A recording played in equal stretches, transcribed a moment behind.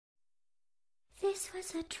This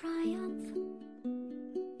was a triumph.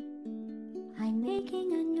 I'm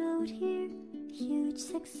making a note here, huge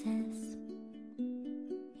success.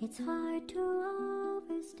 It's hard to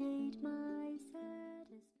overstate my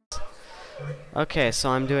satisfaction. Okay, so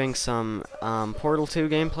I'm doing some Portal 2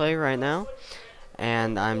 gameplay right now,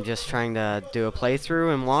 and I'm just trying to do a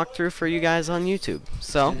playthrough and walkthrough for you guys on YouTube.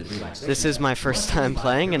 So, this is my first time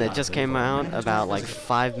playing, and it just came out about like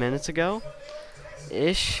 5 minutes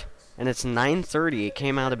ago-ish, and it's 9:30. It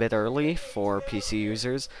came out a bit early for PC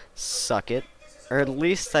users. Suck it. Or at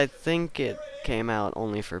least I think it came out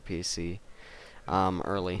only for PC.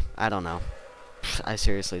 Early. I don't know. I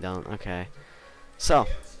seriously don't. Okay. So,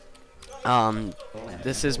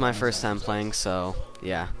 this is my first time playing, so,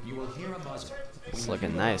 yeah. It's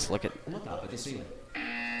looking nice. Look at...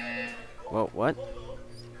 Whoa, what?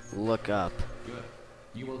 Look up. Good.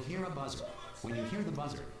 You will hear a buzzer. When you hear the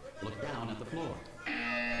buzzer, look down at the floor.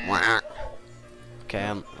 Okay,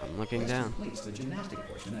 I'm looking This down. completes the gymnastic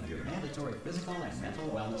portion of your mandatory physical and mental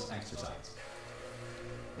wellness exercise.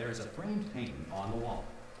 There is a framed painting on the wall.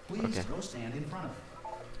 Please go stand in front of it.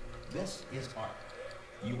 This is art.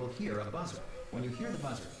 You will hear a buzzer. When you hear the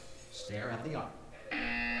buzzer, stare at the art.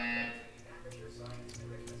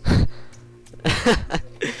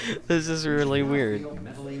 This is really weird. Feel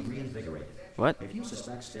mentally reinvigorated. What? If you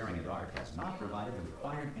suspect staring at art has not provided the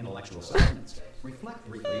required intellectual sustenance, reflect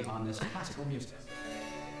briefly on this classical music.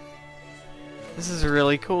 This is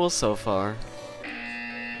really cool so far.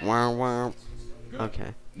 Wow, wow. Good.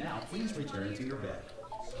 Okay. Now, please return to your bed.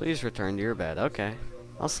 Please return to your bed. Okay.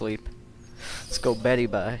 I'll sleep. Let's go Betty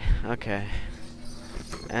bye. Okay.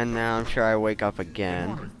 And now I'm sure I wake up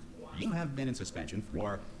again. You have been in suspension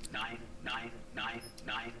for 9.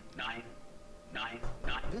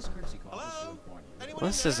 This courtesy call is to inform you. Well,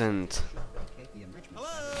 this isn't... Take the enrichment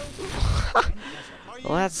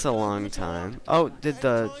Well, that's a long time. Oh, did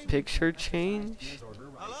the picture change?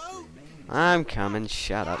 Hello? I'm coming.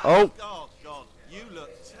 Shut up. Oh! Oh, God. You look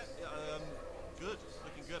good.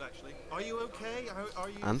 Looking good, actually. Are you okay? Are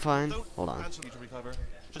you... I'm fine. Don't Hold on. cancel you to recover.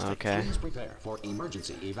 Just Okay. Please prepare for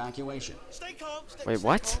emergency evacuation. Stay calm. Wait, stay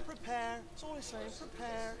what? Calm. Prepare. That's all I'm saying.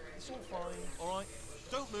 Prepare. It's all fine. All right?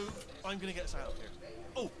 Don't move. I'm going to get us out of here.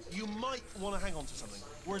 Oh, you might want to hang on to something.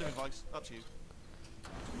 Word of advice. Up to you.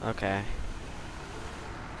 Okay.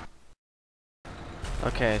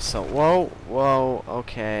 Okay, so... Whoa, whoa,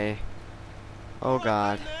 okay. Oh,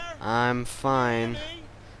 God. I'm fine.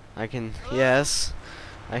 I can... Yes.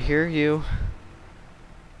 I hear you.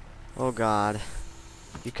 Oh, God.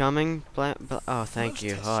 You coming? Oh, thank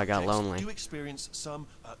you. Oh, I got lonely. Do experience some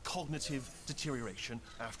cognitive deterioration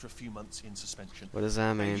after a few months in suspension. What does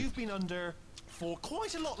that Now, mean? you've been under for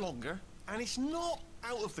quite a lot longer, and it's not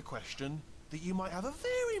out of the question that you might have a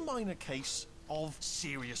very minor case of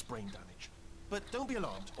serious brain damage. But don't be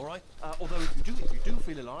alarmed, all right? Although if you do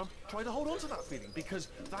feel alarmed, try to hold on to that feeling, because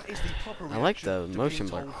that is the proper reaction. I like the to motion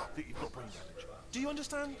being blur. told that you've got brain damage. Do you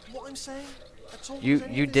understand what I'm saying? At all? You Does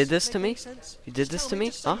any of did this to make me? any sense? You did Just this tell to me?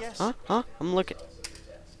 just say yes. Huh? I'm looking...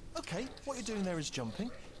 Okay, what you're doing there is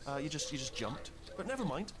jumping. You just jumped. But never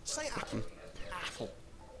mind. Say apple. Apple.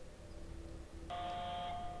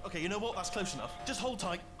 Okay, you know what? That's close enough. Just hold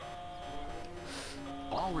tight.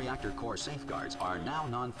 All reactor core safeguards are now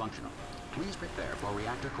non-functional. Please prepare for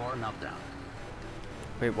reactor core meltdown.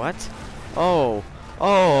 Wait, what? Oh.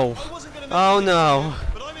 Oh. I wasn't gonna Oh, mention no. this to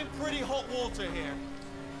you, but I'm in pretty hot water here.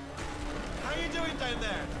 How you doing down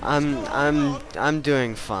there? I'm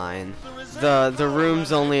doing fine. The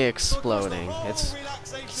room's only exploding.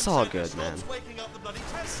 It's all good, man.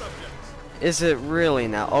 Is it really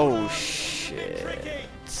now? Oh shit.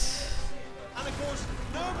 And of course,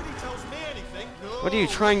 nobody tells me anything. What are you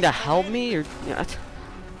trying to help me? Or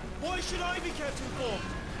Why should I be kept informed?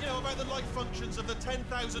 You know, about the life functions of the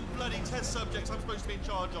 10,000 bloody test subjects I'm supposed to be in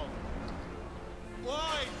charge of.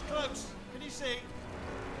 Why? Close. Can you see?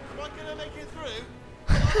 Am I gonna make it through?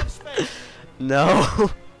 I have space. No.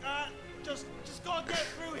 Just gotta get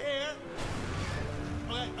through here.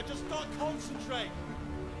 Okay, I just gotta concentrate.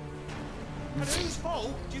 And whose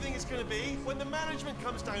fault do you think it's gonna be when the management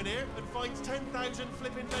comes down here and finds 10,000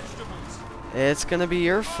 flipping vegetables? It's gonna be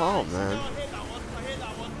your fault, man. I hit that one. I hit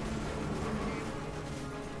that one.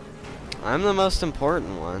 I'm the most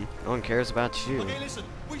important one. No one cares about you. Okay, listen.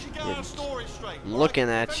 We should get our story straight. I'm looking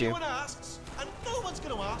at if you. Anyone asks, and no one's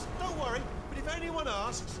gonna ask. Don't worry. But if anyone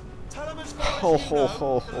asks, tell them as far as Ho, you ho, know,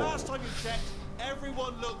 ho, the ho. last time you checked,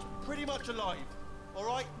 everyone looked pretty much alive. All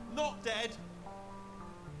right, not dead.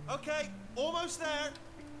 Okay, almost there.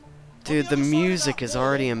 Dude, the On other side of music that is wall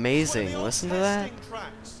already is one of amazing. the old Listen to that. testing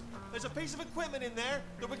tracks. There's a piece of equipment in there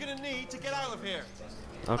that we're gonna need to get out of here.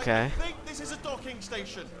 Okay. I think this is a docking docking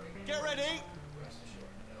station. Get ready.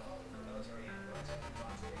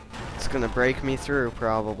 It's gonna break me through,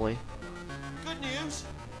 probably. Good news.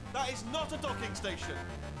 That is not a docking station.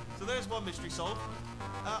 So there's one mystery solved.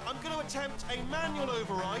 I'm going to attempt a manual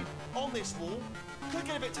override on this wall. Could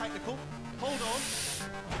get a bit technical. Hold on.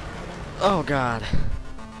 Oh God.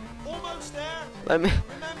 Almost there.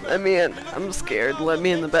 Let me in. I'm scared. Let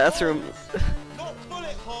me in the bathroom. Not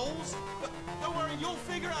bullet holes, but don't worry, you'll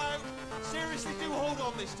figure it out. Seriously, do hold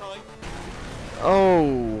on this time.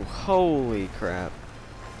 Oh, holy crap.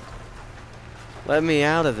 Let me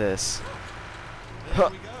out of this. There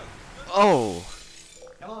we go. Oh.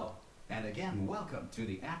 Hello, and again, welcome to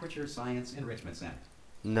the Aperture Science Enrichment Center.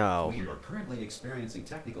 No. We are currently experiencing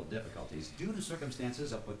technical difficulties due to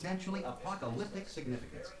circumstances of potentially apocalyptic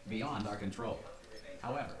significance beyond our control.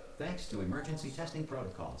 However, thanks to emergency testing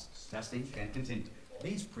protocols, testing can continue.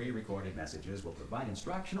 These pre-recorded messages will provide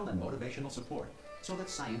instructional and motivational support so that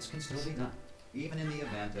science can still be done, even in the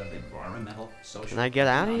event of environmental, social, Can I get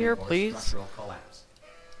out of here, economic, or please? structural collapse.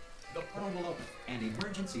 The portal will open, and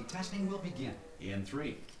emergency testing will begin in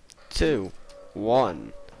 3, 2,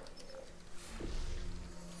 1.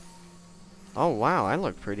 Oh wow, I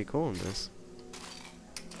look pretty cool in this.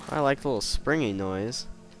 I like the little springy noise.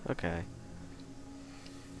 Okay.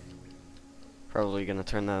 Probably gonna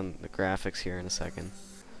turn down the graphics here in a second.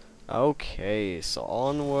 Okay, so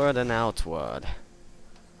onward and outward.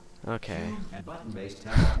 Okay. and button-based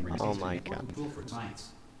testing remains Oh an my important God. tool for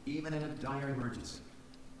science, even in a dire emergency.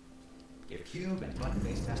 If cube and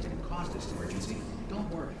button-based testing caused this emergency, don't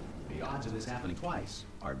worry. The odds of this happening twice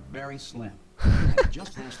are very slim.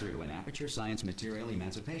 Just pass through an Aperture Science Material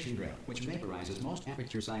Emancipation Drill, which vaporizes most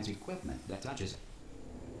Aperture Science equipment that touches it.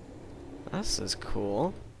 This is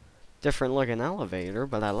cool. Different looking elevator,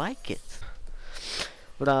 but I like it.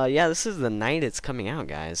 But yeah, this is the night it's coming out,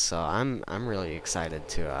 guys. So I'm really excited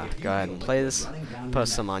to go ahead and play this,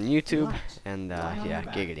 post some on YouTube, and yeah,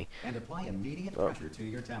 giggity. And apply immediate Oh. pressure to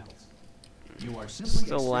your temples. You are simply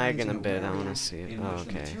Still lagging a experiencing bit. I rare want to reaction see it. in Oh, which the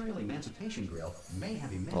okay. Material Emancipation Grill may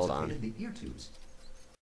have Hold on. emancipated the ear tubes.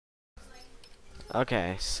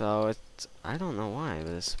 Okay, so it's, I don't know why,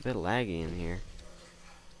 but it's a bit laggy in here.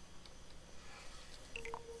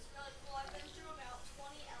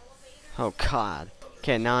 Oh God.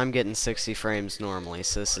 Okay, now I'm getting 60 frames normally,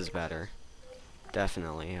 so this is better.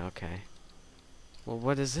 Definitely, okay. Well,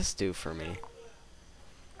 what does this do for me?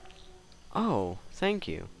 Oh, thank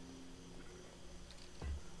you.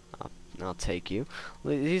 I'll take you.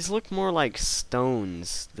 These look more like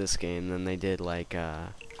stones, this game, than they did like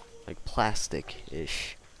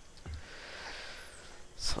plastic-ish.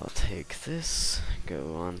 So I'll take this,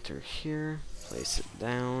 go on through here, place it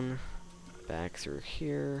down, back through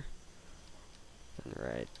here, and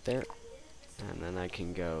right there, and then I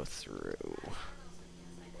can go through.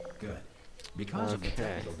 Good. Because of the Okay.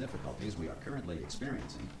 technical difficulties we are currently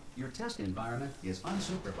experiencing, your test environment is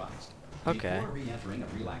unsupervised. Okay. Before re-entering a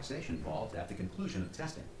relaxation vault at the conclusion of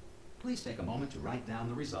testing, please take a moment to write down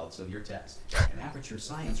the results of your test. An Aperture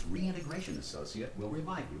Science Reintegration Associate will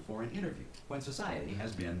revive you for an interview when society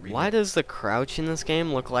has been Why does the crouch in this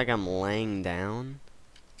game look like I'm laying down?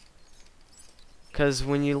 Because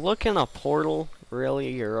when you look in a portal, really,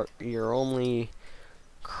 you're only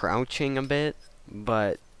crouching a bit,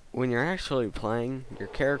 but when you're actually playing, your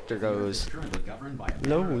character goes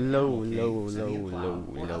low, low, low, low, low,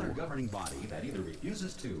 or other low. governing body that either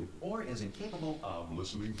refuses to or is incapable of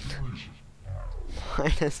listening to reason. Why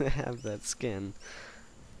does it have that skin?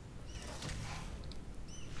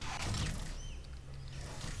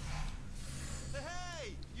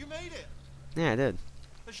 Hey, you made it. Yeah, I did.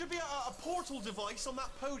 There should be a portal device on that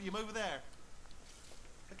podium over there.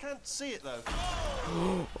 I can't see it though.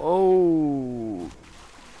 Oh,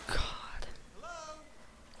 God. Hello?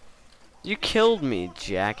 You killed me,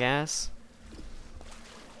 jackass.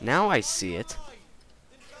 Now I see it. Right.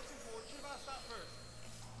 That's important. Should have asked that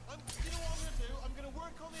first. You know what I'm gonna do? I'm gonna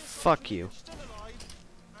work on the assumption Fuck that you. you're still alive,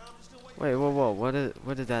 and I'm still waiting Wait, for whoa, whoa,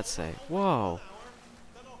 what did that say? Whoa. an hour,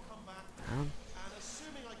 then I'll come back, Um, and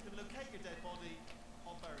assuming I can locate your dead body,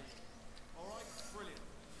 I'll bury you. Alright? Brilliant.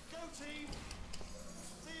 Go team!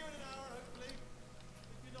 See you in an hour, hopefully.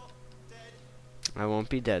 If you're not dead. I won't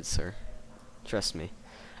be dead, sir. Trust me.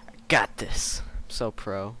 I got this. I'm so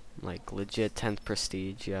pro. Like, legit 10th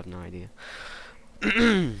prestige. You have no idea.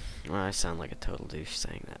 Well, I sound like a total douche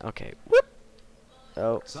saying that. Okay. Whoop.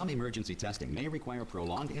 Oh. Some emergency testing may require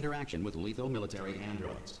prolonged interaction with lethal military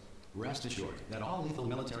androids. Rest assured that all lethal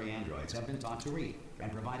military androids have been taught to read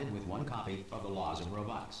and provided with one copy of the laws of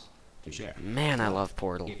robotics. to share. Man, I love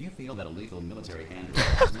Portal. If you feel that a lethal military hand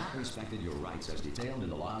has not respected your rights as detailed in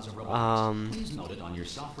the laws of robotics, please note it on your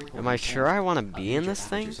self-reporting Am I sure form. I want to be in this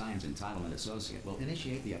thing? A Science Entitlement Associate will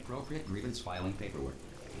initiate the appropriate grievance filing paperwork.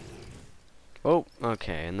 Oh,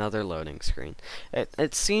 okay, another loading screen.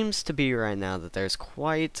 It seems to be right now that there's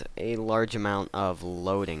quite a large amount of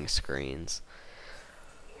loading screens.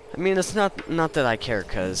 I mean, it's not that I care,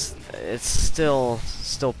 cause it's still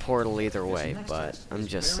Portal either way, but I'm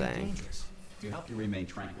just saying. To help you remain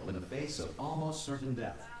tranquil in the face of almost certain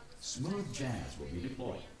death, smooth jazz will be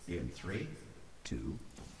deployed in 3, 2,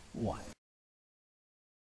 1.